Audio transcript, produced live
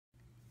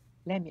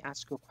Let me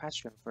ask you a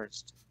question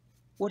first.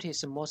 What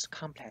is the most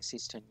complex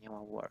system in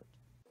our world?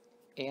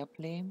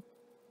 Airplane,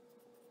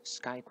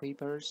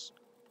 skyscrapers,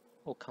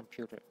 or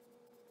computer?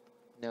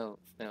 No,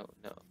 no,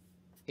 no.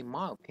 In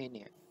my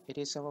opinion, it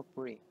is our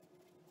brain.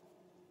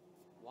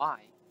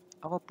 Why?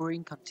 Our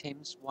brain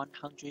contains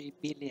 100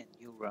 billion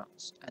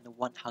neurons and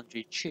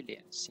 100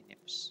 trillion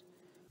synapses.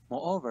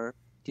 Moreover,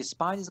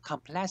 despite the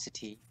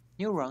complexity,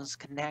 neurons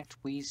connect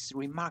with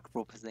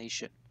remarkable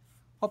precision.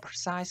 How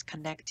precise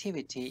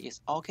connectivity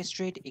is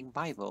orchestrated in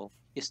vivo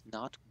is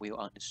not well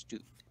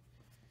understood.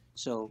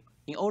 So,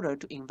 in order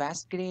to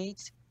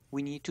investigate,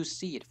 we need to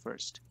see it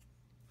first.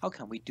 How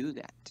can we do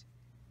that?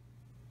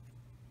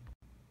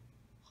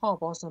 How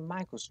about the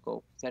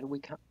microscope that we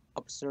can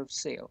observe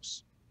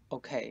cells?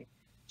 Okay,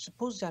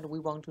 suppose that we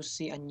want to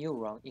see a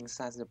neuron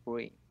inside the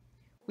brain.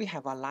 We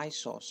have a light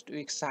source to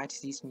excite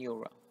this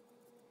neuron.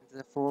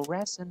 The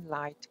fluorescent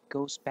light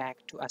goes back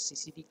to a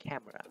CCD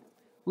camera.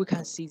 We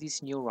can see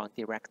this neuron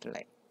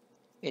directly.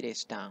 It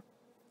is done.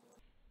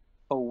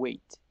 Oh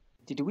wait,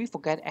 did we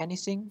forget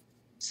anything?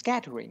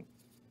 Scattering.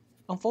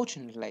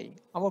 Unfortunately,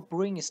 our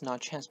brain is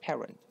not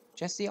transparent,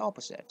 just the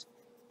opposite.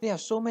 There are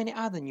so many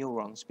other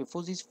neurons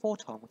before this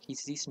photon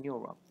hits this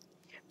neuron.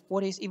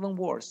 What is even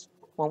worse,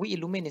 when we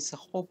illuminate the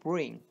whole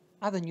brain,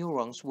 other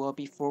neurons will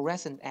be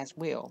fluorescent as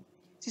well.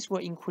 This will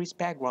increase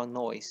background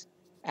noise,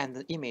 and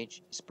the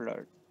image is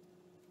blurred.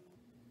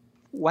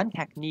 One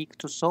technique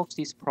to solve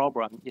this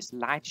problem is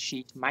light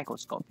sheet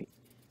microscopy,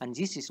 and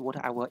this is what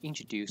I will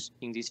introduce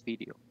in this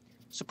video.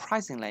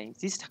 Surprisingly,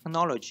 this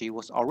technology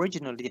was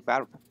originally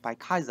developed by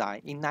Kaiser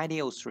in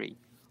 1903.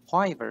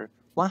 However,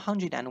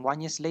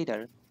 101 years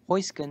later,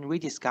 Huygens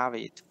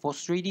rediscovered it for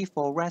 3D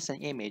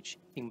fluorescent image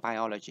in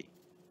biology.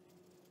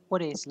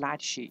 What is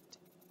light sheet?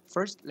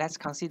 First, let's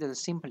consider the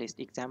simplest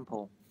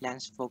example,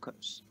 lens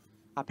focus.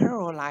 A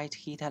parallel light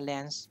hits a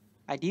lens.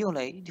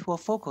 Ideally, it will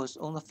focus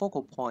on the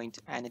focal point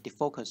and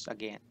defocus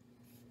again.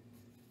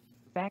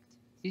 In fact,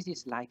 this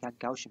is like a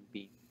Gaussian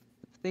beam.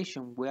 The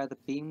position where the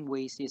beam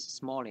width is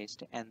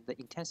smallest and the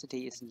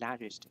intensity is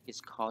largest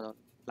is called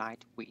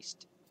light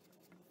width.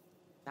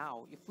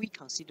 Now, if we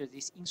consider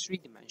this in 3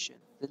 dimensions,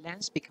 the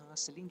lens becomes a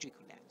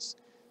cylindrical lens.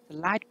 The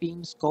light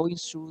beams going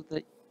through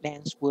the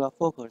lens will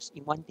focus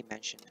in 1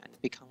 dimension and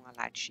become a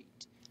light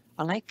sheet.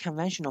 Unlike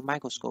conventional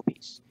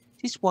microscopies,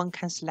 this one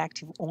can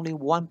select only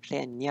one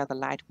plane near the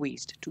light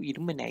width to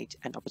illuminate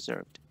and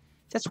observe.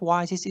 That's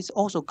why this is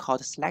also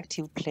called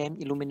selective plane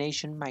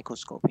illumination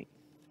microscopy.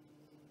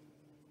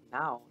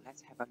 Now,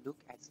 let's have a look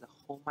at the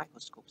whole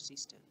microscope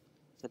system.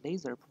 The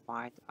laser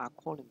provides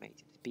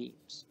collimated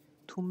beams.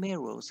 2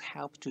 mirrors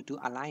help to do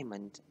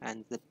alignment,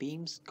 and the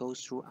beams go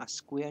through a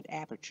squared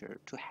aperture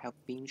to help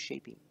beam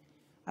shaping.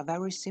 A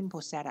very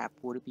simple setup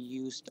would be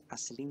used a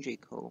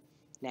cylindrical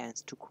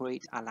lens to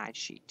create a light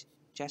sheet,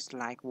 just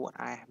like what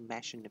I have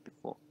mentioned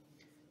before.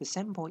 The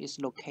sample is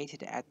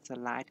located at the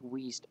light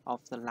width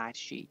of the light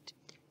sheet,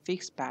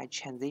 fixed by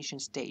transition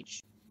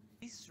stage.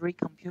 These 3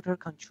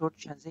 computer-controlled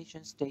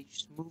transition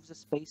stages move the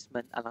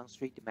specimen along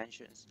 3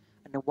 dimensions,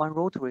 and 1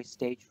 rotary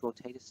stage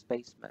rotates the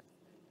specimen.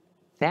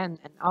 Then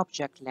an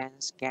object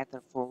lens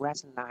gathers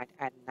fluorescent light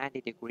at a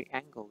 90-degree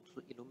angle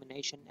to the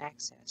illumination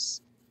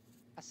axis.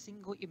 A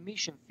single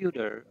emission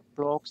filter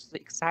blocks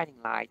the exciting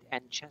light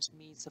and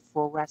transmits the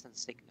fluorescent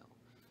signal.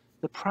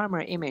 The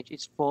primary image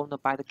is formed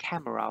by the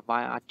camera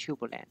via a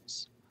tube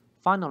lens.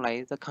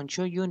 Finally, the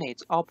control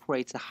unit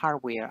operates the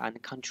hardware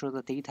and controls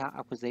the data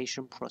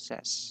acquisition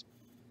process.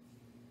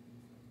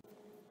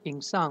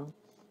 In sum,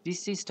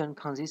 this system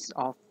consists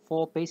of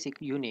 4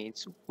 basic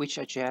units which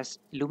address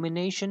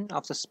illumination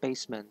of the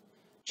specimen,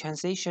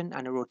 transition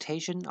and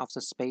rotation of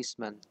the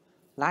specimen,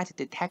 light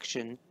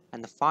detection,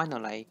 and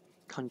finally,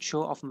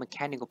 control of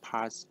mechanical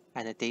parts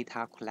and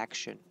data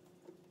collection.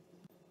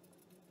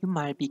 You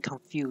might be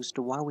confused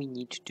why we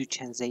need to do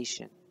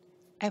transition.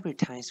 Every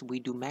time we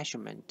do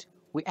measurement,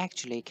 we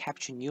actually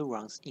capture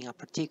neurons in a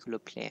particular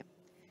plane.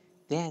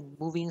 Then,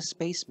 moving the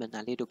specimen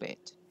a little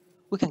bit,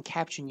 we can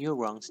capture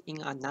neurons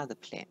in another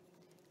plane.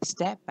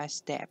 Step by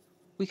step,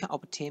 we can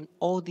obtain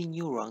all the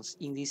neurons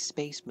in this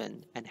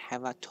specimen and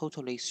have a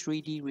totally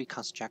 3D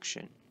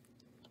reconstruction.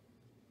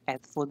 As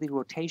for the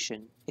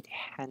rotation, it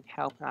can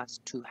help us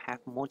to have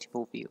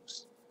multiple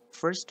views.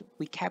 First,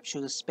 we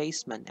capture the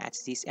specimen at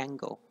this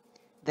angle,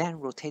 then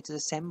rotate the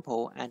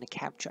sample and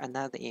capture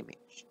another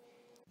image.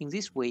 In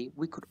this way,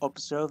 we could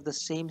observe the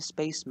same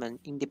specimen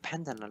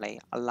independently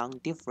along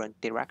different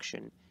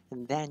directions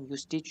and then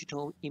use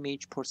digital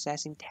image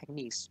processing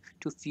techniques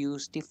to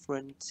fuse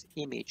different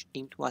images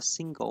into a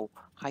single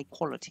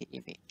high-quality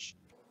image.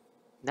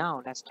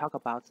 Now let's talk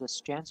about the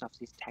strengths of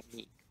this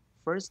technique.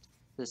 First,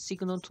 the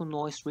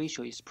signal-to-noise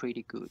ratio is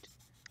pretty good.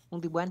 On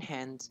the one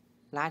hand,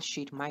 light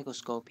sheet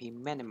microscopy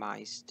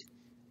minimized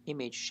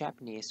image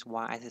sharpness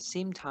while at the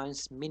same time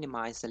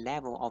minimize the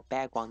level of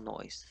background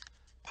noise.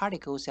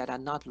 Particles that are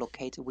not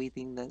located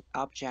within the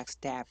object's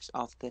depth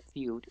of the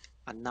field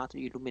are not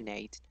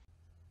illuminated.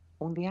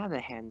 On the other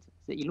hand,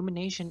 the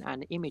illumination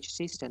and image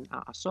system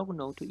are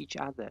orthogonal to each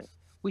other,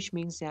 which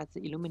means that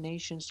the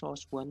illumination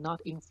source will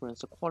not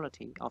influence the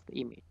quality of the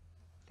image.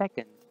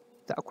 Second,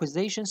 the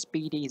acquisition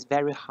speed is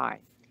very high.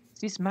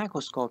 This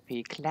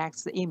microscopy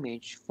collects the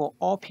image for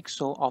all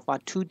pixels of a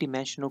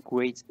two-dimensional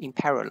grid in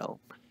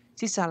parallel.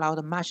 This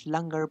allows much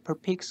longer per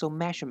pixel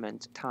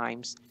measurement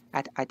times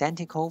at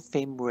identical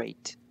frame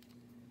rate.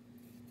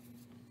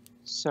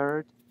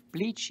 Third,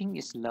 bleaching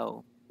is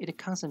low. It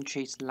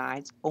concentrates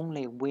light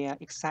only where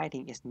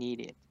exciting is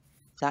needed,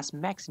 thus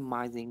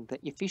maximizing the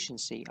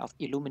efficiency of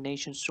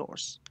illumination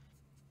source.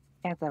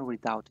 As a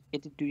result,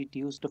 it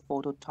reduces the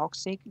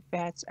phototoxic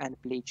effects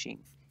and bleaching.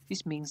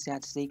 This means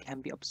that they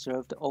can be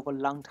observed over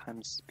long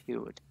time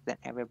period than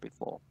ever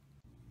before.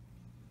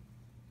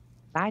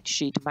 Light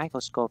sheet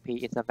microscopy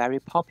is a very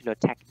popular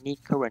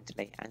technique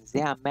currently, and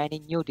there are many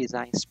new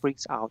designs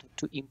springing out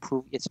to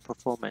improve its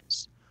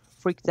performance.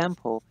 For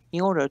example,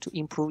 in order to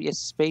improve its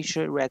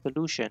spatial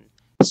resolution,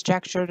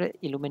 structured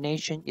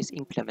illumination is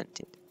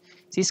implemented.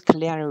 This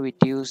clearly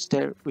reduces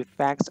the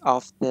effects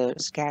of the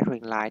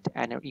scattering light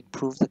and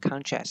improves the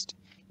contrast,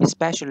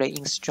 especially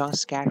in strong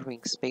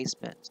scattering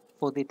spaces.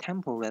 For the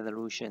temporal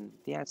resolution,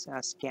 there's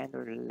a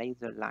standard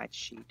laser light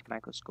sheet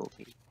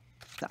microscopy.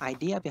 The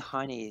idea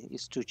behind it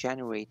is to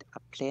generate a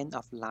plane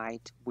of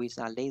light with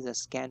a laser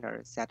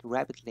scanner that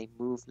rapidly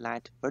moves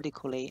light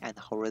vertically and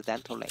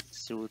horizontally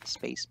through the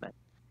spaceman.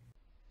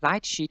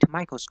 Light sheet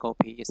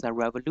microscopy is a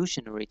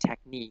revolutionary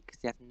technique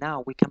that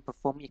now we can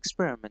perform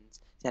experiments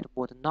that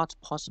were not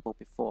possible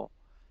before.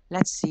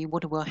 Let's see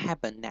what will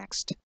happen next.